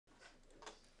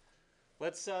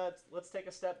let's take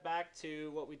a step back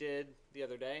to what we did the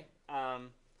other day.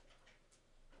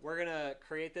 We're gonna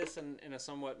create this in a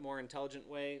somewhat more intelligent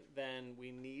way than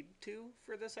we need to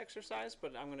for this exercise,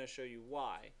 but I'm gonna show you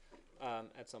why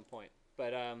at some point.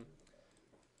 But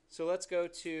so let's go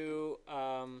to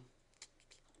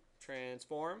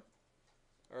transform,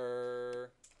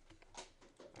 or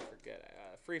I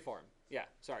forget, freeform. Yeah,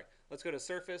 sorry. Let's go to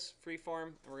surface,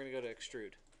 freeform, and we're gonna go to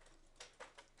extrude.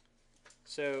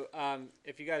 So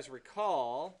if you guys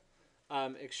recall,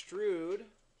 extrude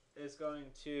is going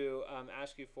to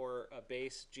ask you for a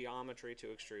base geometry to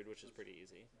extrude, which is pretty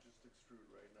easy. Just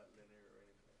extrude, right? Not linear or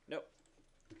anything. Nope.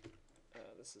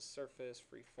 This is surface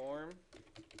freeform.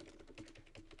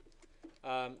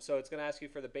 So it's going to ask you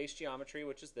for the base geometry,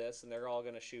 which is this, and they're all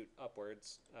going to shoot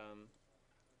upwards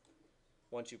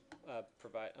once you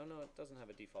provide. Oh no, it doesn't have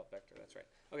a default vector. That's right.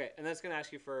 Okay, and that's going to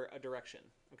ask you for a direction.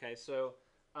 Okay, so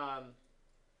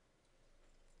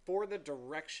for the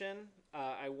direction,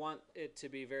 I want it to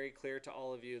be very clear to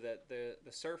all of you that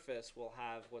the surface will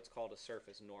have what's called a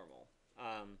surface normal.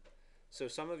 So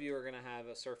some of you are going to have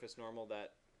a surface normal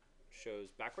that shows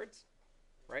backwards,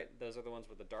 right? Those are the ones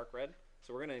with the dark red.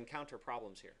 So we're going to encounter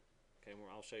problems here. Okay,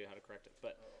 I'll show you how to correct it.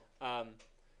 But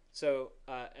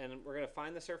and we're going to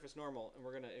find the surface normal, and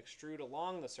we're going to extrude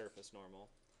along the surface normal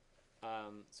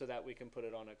so that we can put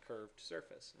it on a curved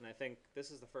surface. And I think this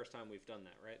is the first time we've done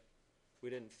that, right? We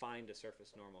didn't find a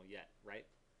surface normal yet, right?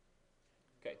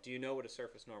 Okay, do you know what a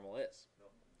surface normal is? No.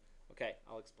 Okay,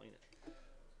 I'll explain it.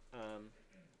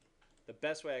 The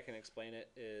best way I can explain it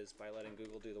is by letting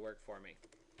Google do the work for me.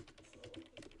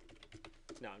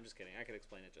 No, I'm just kidding. I could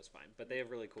explain it just fine. But they have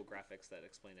really cool graphics that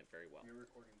explain it very well. You're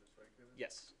recording this, right, Kevin?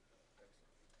 Yes.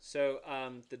 Excellent.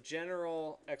 So the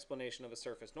general explanation of a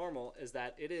surface normal is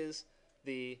that it is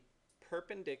the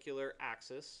perpendicular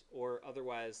axis, or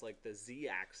otherwise like the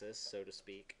z-axis, so to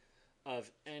speak,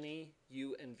 of any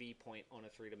u and v point on a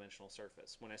three-dimensional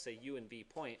surface. When I say u and v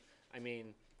point, I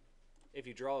mean if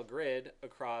you draw a grid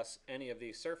across any of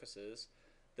these surfaces,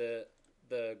 the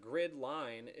grid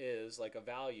line is like a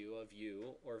value of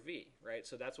u or v, right?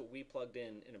 So that's what we plugged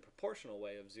in a proportional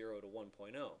way of 0 to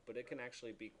 1.0, but it can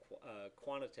actually be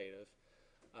quantitative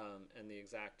and the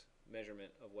exact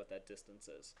measurement of what that distance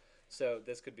is. So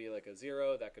this could be like a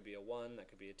 0, that could be a 1, that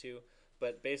could be a 2,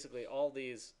 but basically all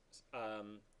these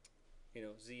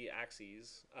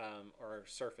z-axes are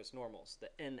surface normals, the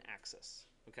n-axis,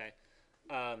 okay?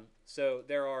 So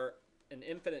there are an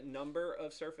infinite number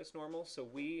of surface normals, so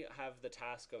we have the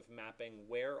task of mapping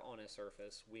where on a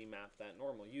surface we map that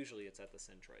normal. Usually it's at the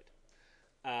centroid.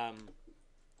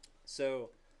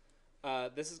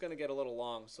 This is going to get a little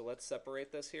long, so let's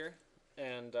separate this here.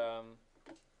 And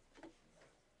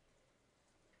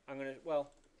I'm going to,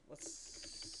 well, let's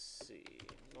see.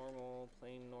 Normal,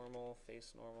 plane normal,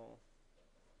 face normal.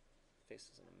 Face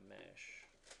is in a mesh.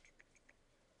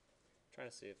 Trying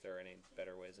to see if there are any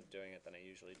better ways of doing it than I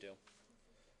usually do.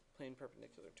 Plane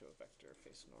perpendicular to a vector,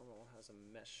 face normal has a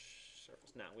mesh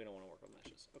surface. No, we don't want to work with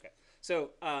meshes. Okay,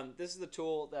 so this is the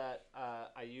tool that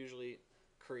I usually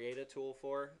create a tool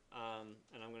for, and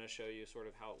I'm going to show you sort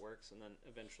of how it works, and then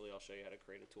eventually I'll show you how to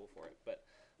create a tool for it. But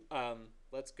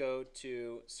let's go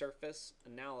to surface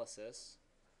analysis.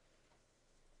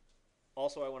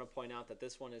 Also, I want to point out that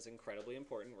this one is incredibly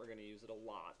important. We're going to use it a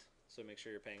lot, so make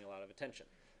sure you're paying a lot of attention.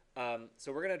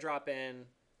 So we're going to drop in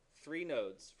 3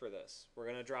 nodes for this. We're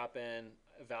going to drop in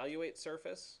evaluate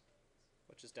surface,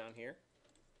 which is down here.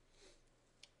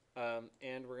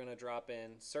 And we're going to drop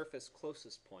in surface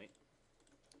closest point.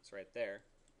 It's right there.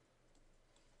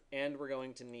 And we're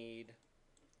going to need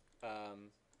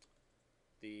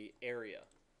the area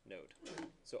node.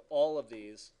 So all of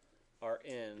these are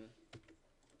in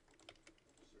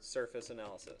surface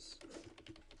analysis.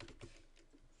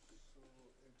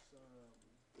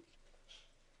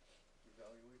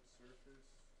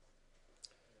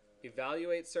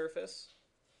 Evaluate surface,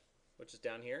 which is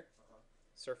down here,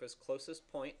 surface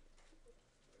closest point,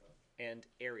 and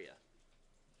area.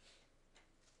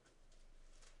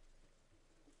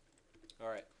 All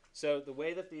right, so the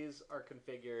way that these are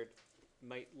configured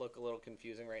might look a little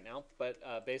confusing right now, but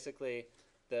basically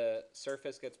the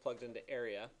surface gets plugged into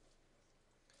area.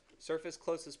 Surface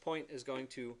closest point is going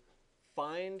to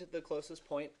find the closest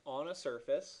point on a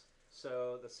surface.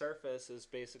 So the surface is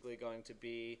basically going to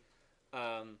be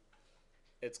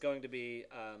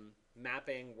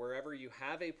mapping wherever you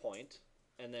have a point,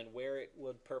 and then where it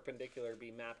would perpendicular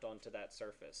be mapped onto that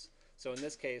surface. So in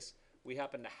this case, we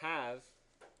happen to have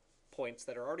points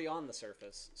that are already on the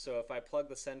surface. So if I plug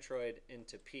the centroid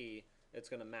into P, it's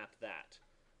going to map that.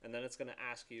 And then it's going to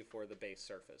ask you for the base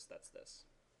surface. That's this.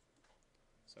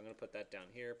 So I'm going to put that down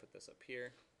here, put this up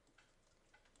here.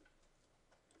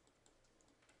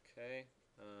 Okay.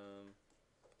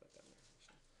 Put that down there.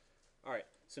 All right.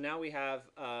 So now we have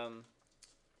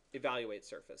evaluate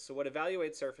surface. So what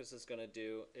evaluate surface is going to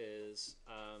do is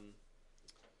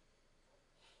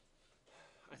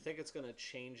I think it's going to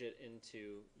change it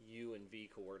into U and V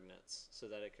coordinates so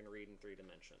that it can read in 3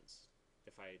 dimensions,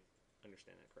 if I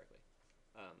understand that correctly.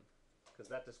 Because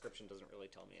that description doesn't really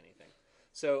tell me anything.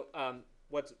 So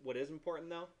what is important,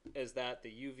 though, is that the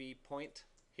UV point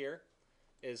here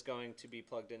is going to be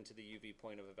plugged into the UV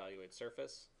point of evaluate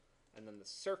surface, and then the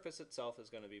surface itself is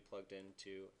going to be plugged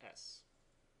into S.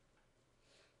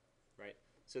 Right?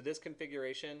 So this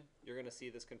configuration, you're going to see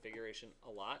this configuration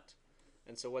a lot.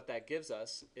 And so what that gives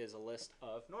us is a list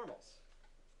of normals.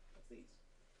 That's these.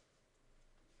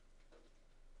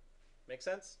 Make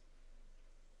sense?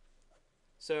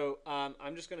 So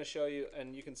I'm just going to show you,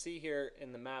 and you can see here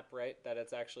in the map, right, that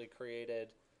it's actually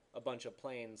created a bunch of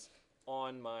planes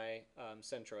on my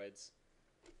centroids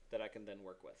that I can then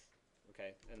work with.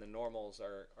 Okay, and the normals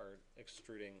are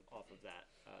extruding off of that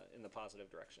in the positive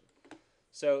direction.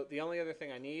 So the only other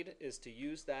thing I need is to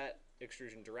use that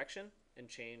extrusion direction and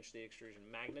change the extrusion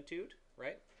magnitude,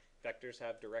 right? Vectors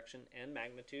have direction and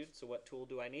magnitude, so what tool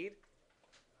do I need?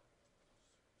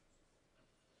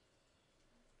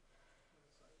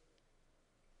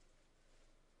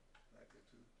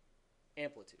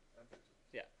 Amplitude.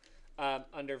 Yeah.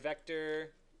 Under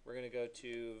vector, we're going to go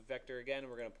to vector again, and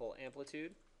we're going to pull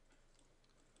amplitude.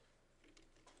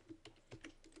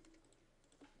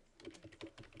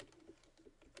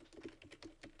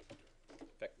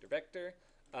 Vector, vector.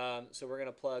 So we're going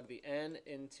to plug the N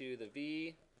into the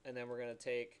V, and then we're going to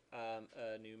take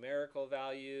a numerical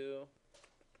value.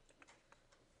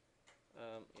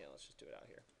 Yeah, let's just do it out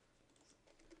here.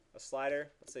 A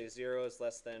slider, let's say 0 is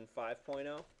less than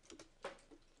 5.0.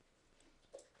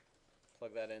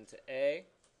 Plug that into A,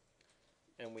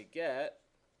 and we get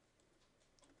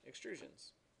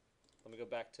extrusions. Let me go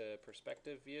back to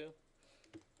perspective view.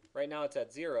 Right now it's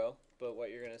at 0, but what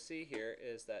you're going to see here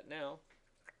is that now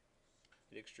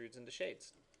it extrudes into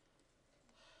shades.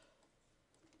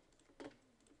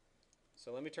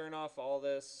 So let me turn off all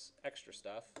this extra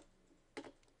stuff.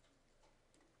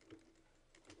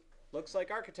 Looks like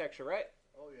architecture, right?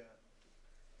 Oh, yeah.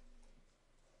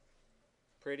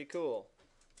 Pretty cool.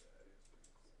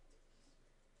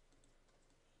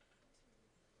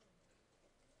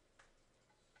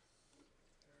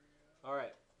 All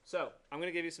right, so I'm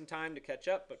going to give you some time to catch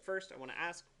up, but first I want to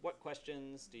ask, what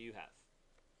questions do you have?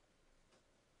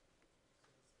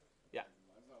 Yeah.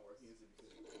 Mine's not working. Is it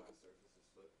because my surface is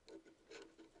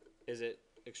flipped? Is it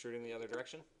extruding the other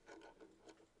direction?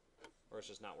 Or it's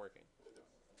just not working?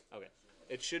 Okay.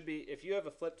 It should be, if you have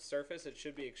a flipped surface, it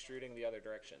should be extruding the other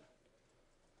direction.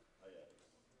 Oh, yeah,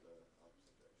 it's the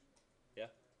opposite direction. Yeah?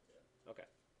 Yeah. Okay.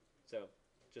 So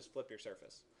just flip your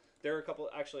surface. There are a couple,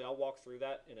 actually I'll walk through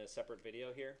that in a separate video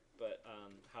here, but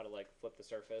how to like flip the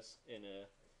surface in a,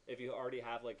 if you already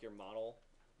have like your model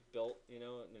built, you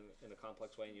know, in a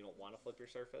complex way and you don't want to flip your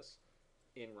surface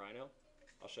in Rhino,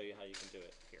 I'll show you how you can do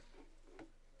it here.